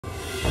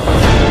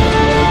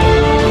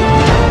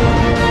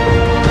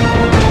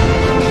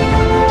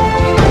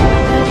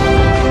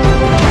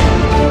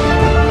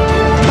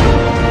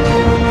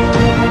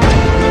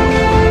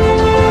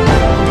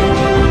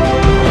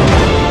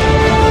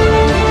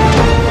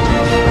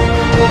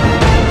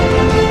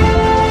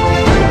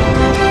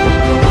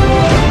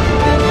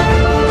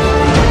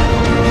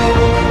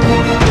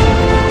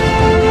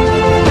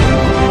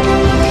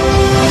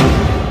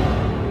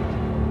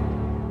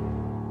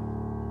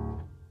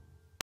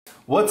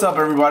What's up,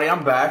 everybody?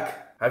 I'm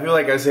back. I feel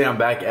like I say I'm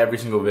back every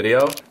single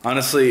video.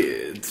 Honestly,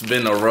 it's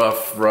been a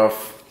rough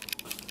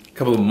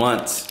couple of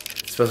months,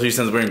 especially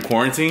since we're in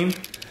quarantine.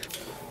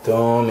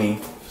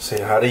 Tommy,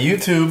 say hi to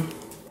YouTube.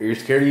 Are you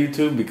scared of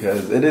YouTube?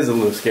 Because it is a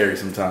little scary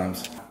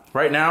sometimes.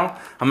 Right now,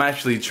 I'm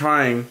actually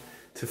trying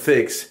to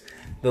fix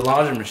the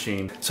laundry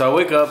machine. So I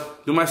wake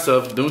up, do my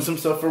stuff, doing some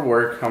stuff for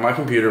work on my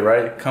computer,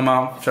 right? Come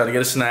out, try to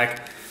get a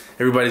snack.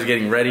 Everybody's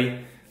getting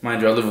ready.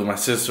 Mind you, I live with my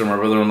sister, my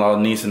brother-in-law,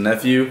 niece, and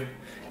nephew.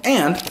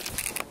 And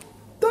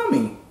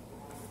Dummy.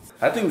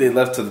 I think they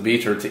left to the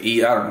beach or to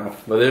eat, I don't know.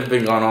 But they've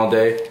been gone all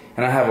day.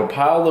 And I have a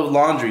pile of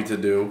laundry to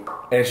do.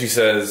 And she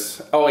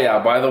says, oh yeah,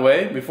 by the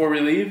way, before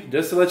we leave,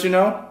 just to let you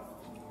know,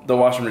 the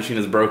washing machine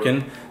is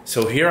broken.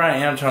 So here I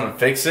am trying to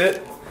fix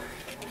it.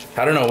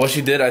 I don't know what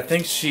she did. I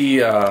think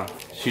she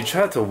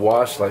tried to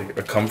wash like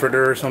a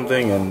comforter or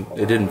something and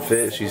it didn't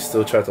fit. She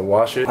still tried to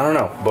wash it. I don't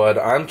know, but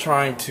I'm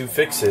trying to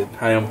fix it.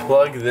 I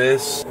unplugged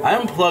this. I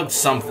unplugged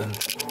something,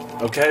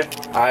 okay?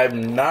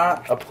 I'm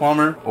not a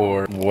plumber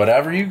or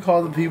whatever you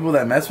call the people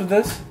that mess with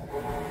this,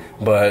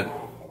 but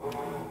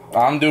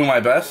I'm doing my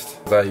best.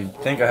 I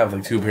think I have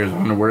like 2 pairs of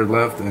underwear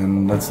left,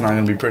 and that's not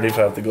gonna be pretty if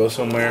I have to go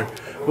somewhere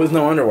with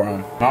no underwear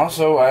on. And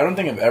also, I don't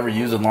think I've ever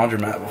used a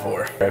laundromat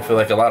before. I feel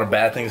like a lot of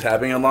bad things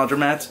happening at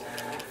laundromats,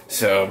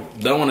 so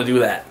don't want to do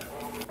that.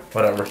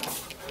 Whatever.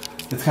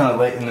 It's kind of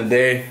late in the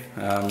day.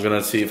 I'm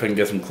gonna see if I can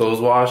get some clothes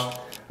washed.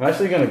 I'm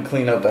actually gonna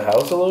clean up the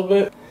house a little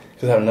bit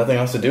because I have nothing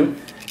else to do,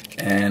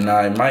 and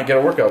I might get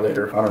a workout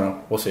later. I don't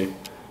know. We'll see.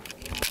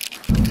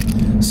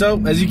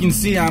 So as you can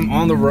see, I'm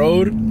on the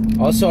road.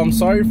 Also, I'm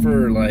sorry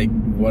for like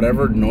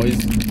whatever noise,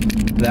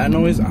 that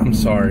noise, I'm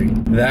sorry.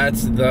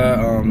 That's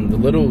the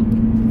little,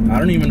 I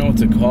don't even know what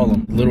to call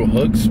them, little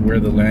hooks where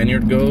the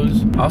lanyard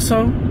goes.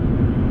 Also,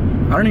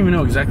 I don't even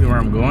know exactly where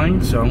I'm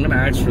going, so I'm gonna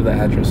ask for the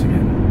address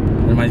again.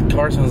 And my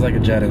car sounds like a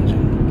jet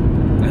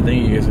engine. I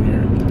think you guys can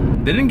hear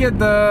it. Didn't get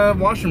the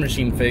washing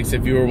machine fixed,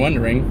 if you were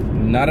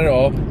wondering. Not at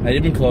all, not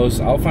even close.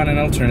 I'll find an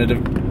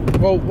alternative.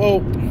 Whoa,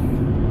 whoa.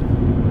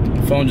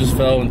 The phone just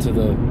fell into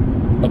the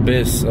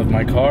abyss of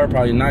my car.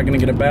 Probably not gonna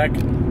get it back.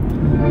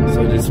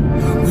 So just,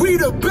 we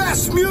the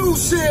best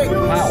music.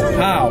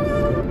 How?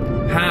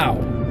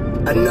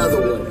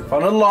 Another one.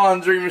 On a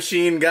laundry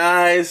machine,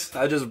 guys.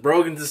 I just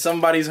broke into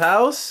somebody's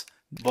house,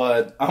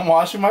 but I'm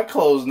washing my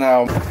clothes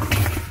now.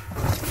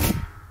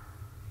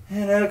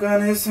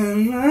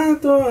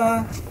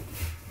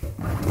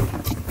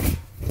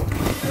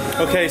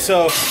 Okay,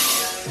 so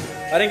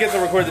I didn't get to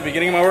record the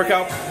beginning of my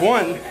workout.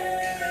 One,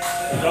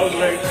 I was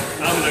late.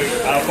 I'm late.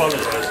 I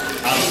apologize.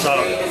 I'm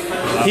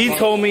sorry. He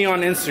told me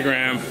on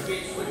Instagram,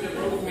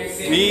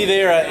 be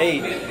there at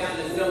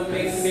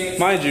 8.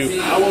 Mind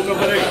you, I woke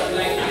up at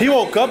 8. he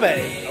woke up at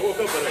 8. I woke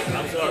up at 8.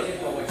 I'm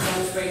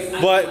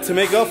sorry. But to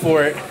make up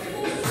for it,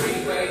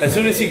 as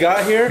soon as he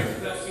got here,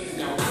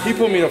 he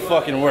put me to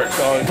fucking work.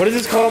 So, what is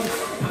this called?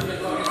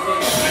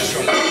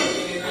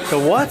 The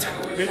what?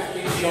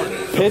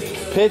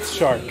 Pit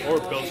shark. Or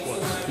belt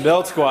squats.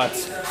 Belt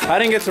squats. I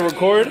didn't get to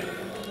record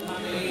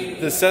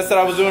the sets that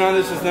I was doing on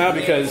this just now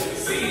because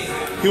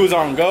he was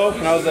on go,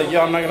 and I was like, yo,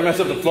 I'm not gonna mess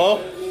up the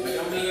flow.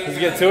 Let's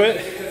get to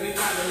it.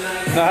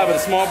 Now having a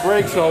small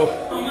break, so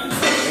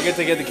I get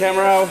to get the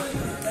camera out.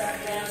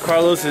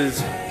 Carlos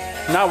is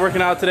not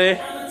working out today.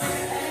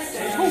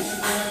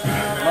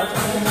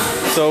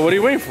 So what are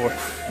you waiting for?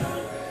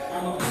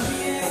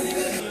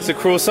 It's a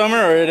cruel summer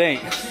or it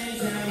ain't?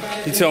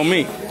 You tell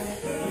me.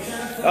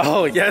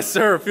 Oh, yes,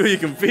 sir. Feel you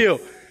can feel.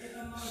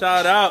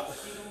 Shout out.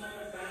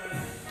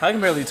 I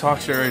can barely talk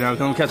shit right now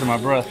because I'm catching my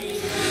breath.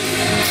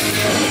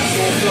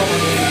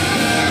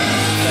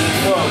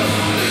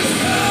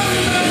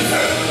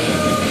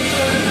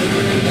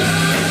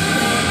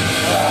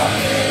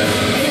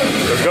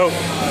 Let's go.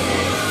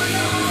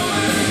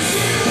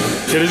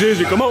 Shit is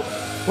easy. Come on.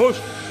 Push.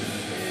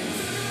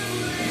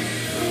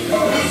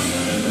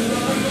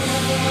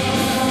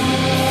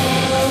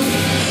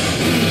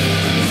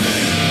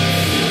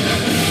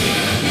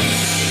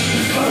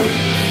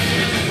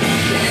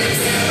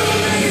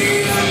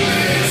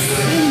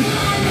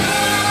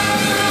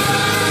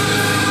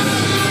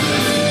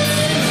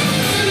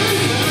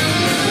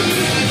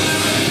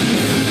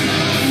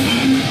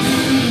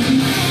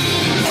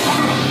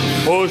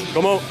 Push,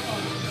 come on,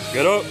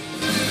 get up.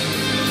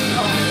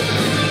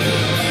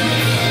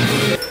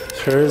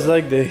 Sure is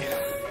like day.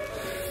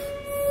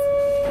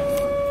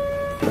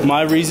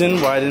 My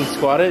reason why I didn't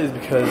squat it is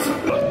because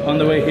on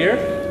the way here,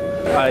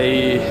 I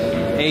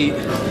ate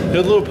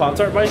the little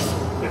Pop-Tart bites.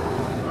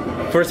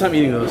 First time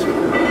eating those.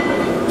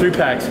 3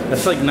 packs,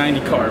 that's like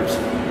 90 carbs.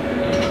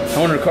 I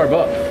wanted to carb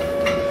up.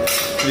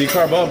 If you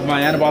carb up,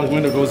 my anabolic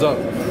window goes up.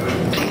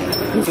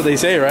 That's what they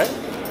say, right?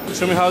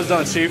 Show me how it's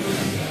done, Chief.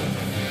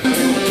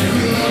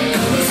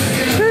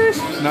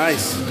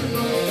 Nice.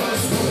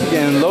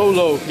 Getting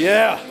low,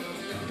 yeah.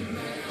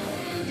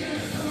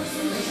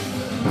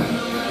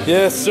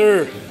 Yes,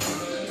 sir.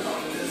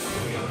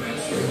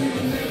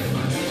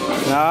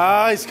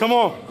 Nice, come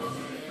on.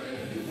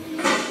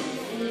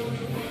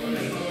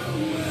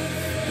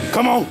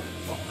 Come on.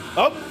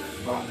 Up.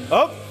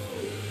 Up.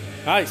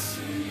 Nice.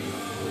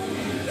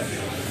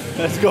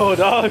 Let's go,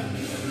 dog.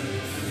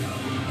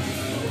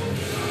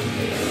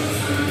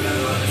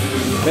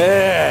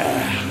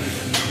 Yeah.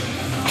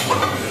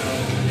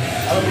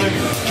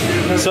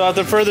 So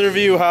after further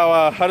review,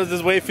 how does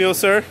this weight feel,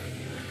 sir?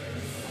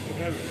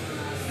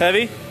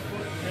 Heavy?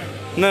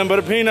 Nothing but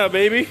a peanut,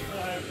 baby.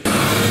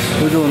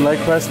 We're doing leg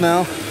press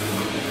now.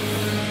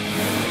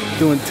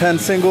 Doing 10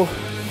 single,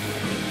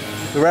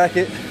 the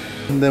racket,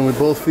 and then with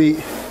both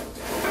feet,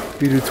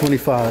 you do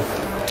 25.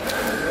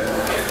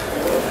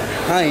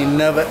 I ain't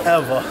never,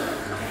 ever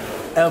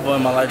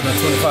in my life done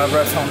 25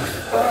 reps on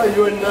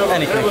You ain't never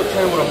anything. ever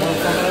trained with a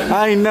motherfucker.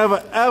 I ain't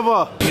never,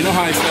 ever. You know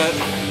how I said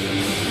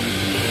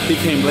he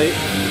came late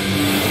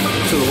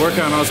to the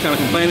workout and I was kind of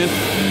complaining?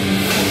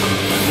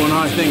 Well,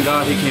 now I thank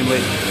God he came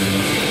late.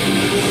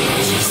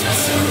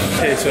 Jesus.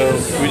 Okay, so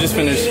we just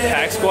finished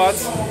hack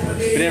squats.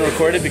 We didn't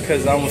record it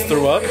because I almost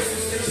threw up.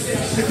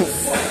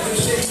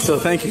 So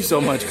thank you so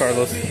much,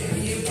 Carlos.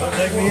 Don't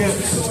take me in.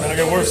 It's gonna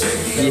get worse.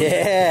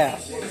 Yeah.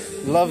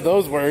 Love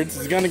those words.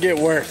 It's gonna get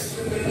worse.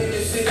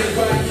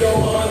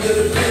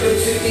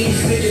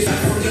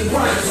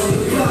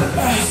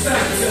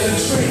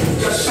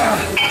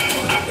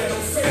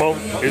 Well,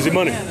 easy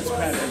money.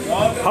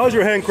 How's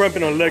your hand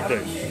cramping on leg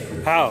day?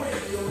 How?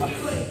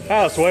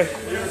 How, Sway?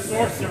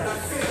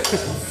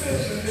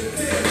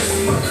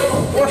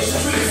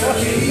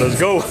 Let's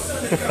go.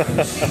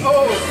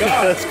 Oh,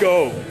 God. Let's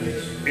go.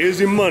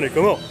 Easy money.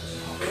 Come on.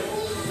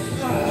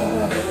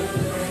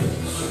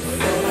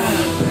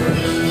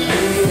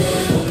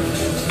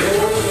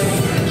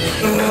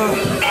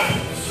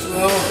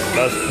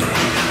 That's,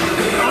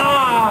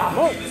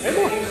 more. Hey,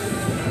 more.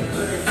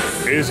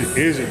 Easy,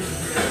 easy.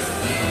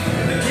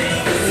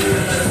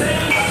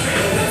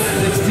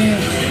 16.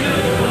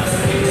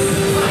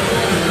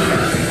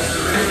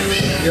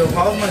 Yo,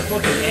 how's my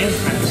fucking hand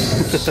cramps?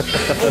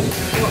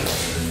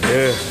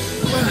 Yeah.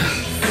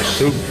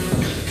 2,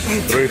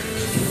 3,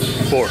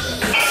 4.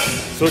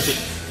 Switch it.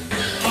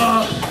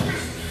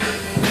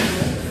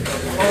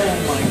 Oh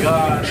my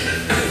God.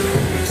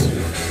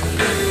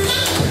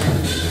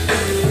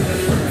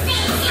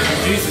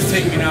 Jesus,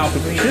 take me now.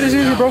 Shit is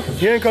easy, bro.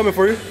 He ain't coming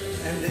for you.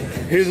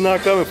 He's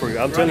not coming for you.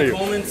 I'm telling you.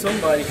 Coleman,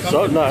 somebody coming.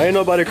 So, no, ain't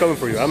nobody coming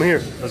for you. I'm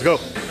here. Let's go. I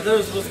thought it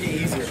was supposed to get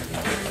easier.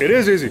 It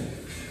is easy.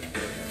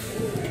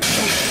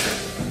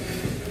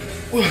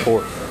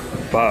 4,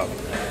 5,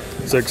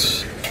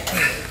 6.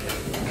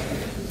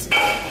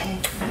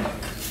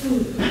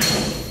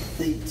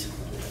 8.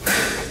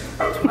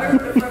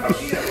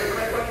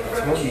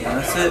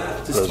 That's it.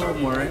 Just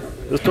 12 more, right?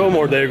 Just 12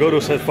 more. There you go to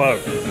set 5.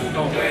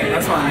 Oh,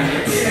 that's fine.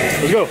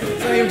 Let's go.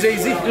 It's not even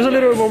Jay-Z. Just a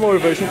little bit more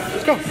motivation.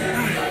 Let's go.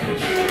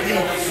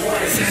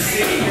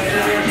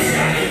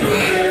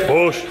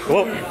 Push. Come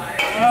on.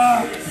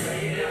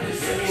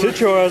 Sit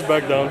your ass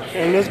back down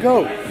and let's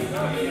go.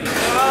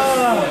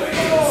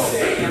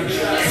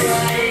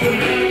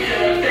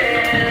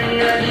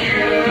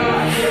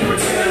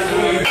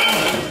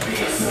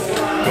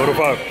 Go to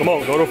 5. Come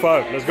on, go to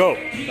 5. Let's go.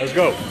 Let's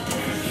go.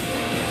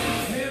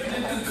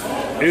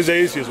 It's the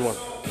easiest one.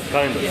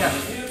 Kind of. Yeah.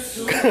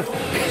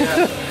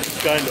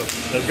 Kind of.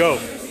 Let's go.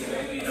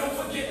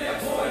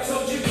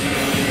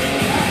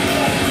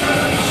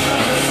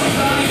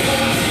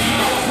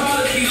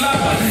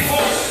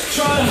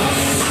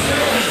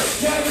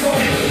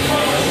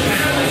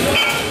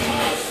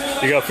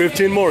 You got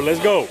 15 more. Let's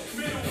go.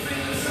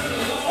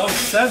 Oh,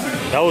 7.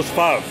 That was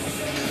 5.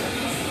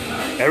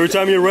 Every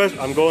time you rest,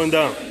 I'm going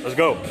down. Let's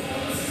go.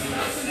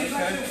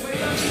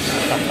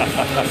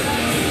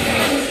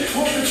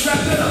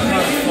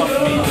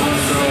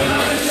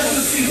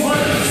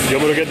 You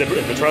want me to get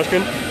the trash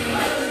can?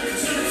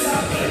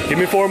 Give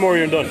me 4 more,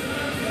 you're done. Can't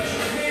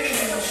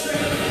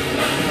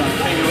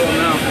give up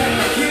now.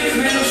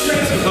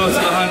 Too close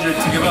to 100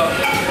 to give up.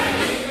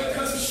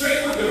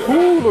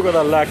 Ooh, look at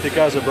that lactic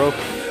acid, bro.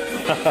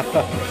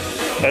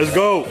 Let's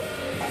go.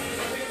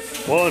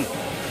 1,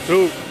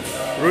 2,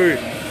 3.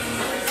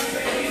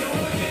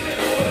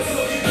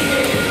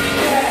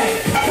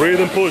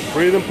 Breathe and push,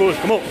 breathe and push.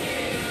 Come on.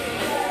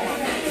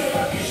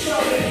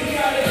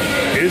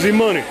 Easy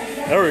money.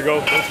 There we go.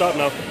 Don't stop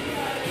now.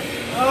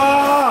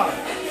 Ah!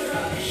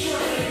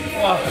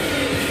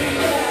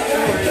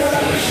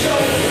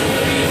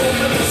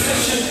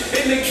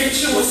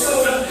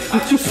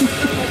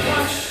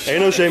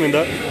 Ain't no shame in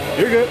that.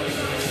 You're good.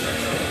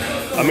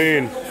 I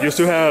mean, you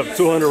still have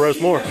 200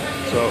 reps more,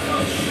 so.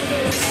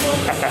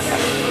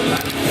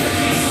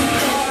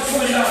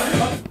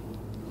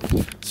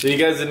 So you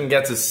guys didn't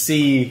get to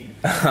see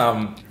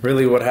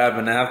really what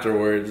happened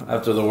afterwards,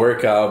 after the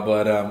workout,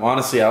 but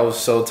honestly, I was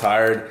so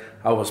tired.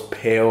 I was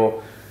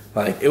pale.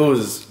 Like, it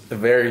was a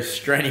very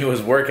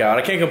strenuous workout.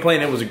 I can't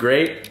complain, it was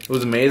great. It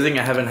was amazing.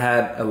 I haven't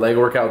had a leg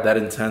workout that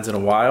intense in a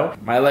while.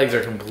 My legs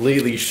are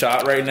completely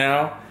shot right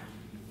now.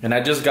 And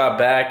I just got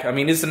back. I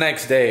mean, it's the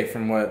next day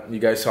from what you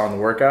guys saw in the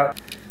workout.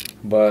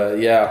 But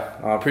yeah,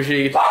 I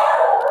appreciate you.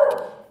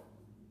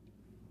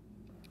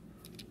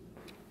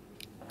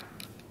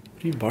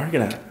 What are you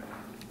barking at?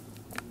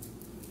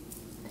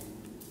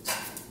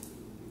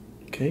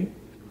 Okay.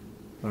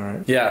 All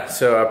right. Yeah,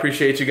 so I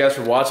appreciate you guys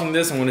for watching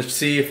this. I'm going to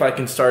see if I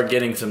can start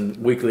getting some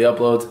weekly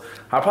uploads.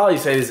 I'll probably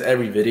say this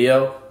every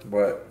video,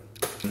 but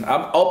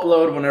I'll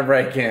upload whenever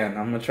I can.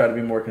 I'm going to try to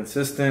be more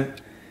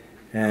consistent.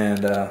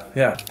 And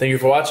yeah, thank you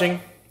for watching.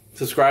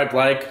 Subscribe,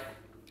 like,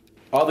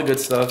 all the good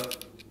stuff.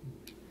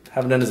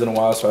 Haven't done this in a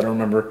while, so I don't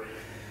remember.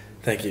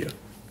 Thank you.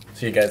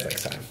 See you guys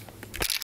next time.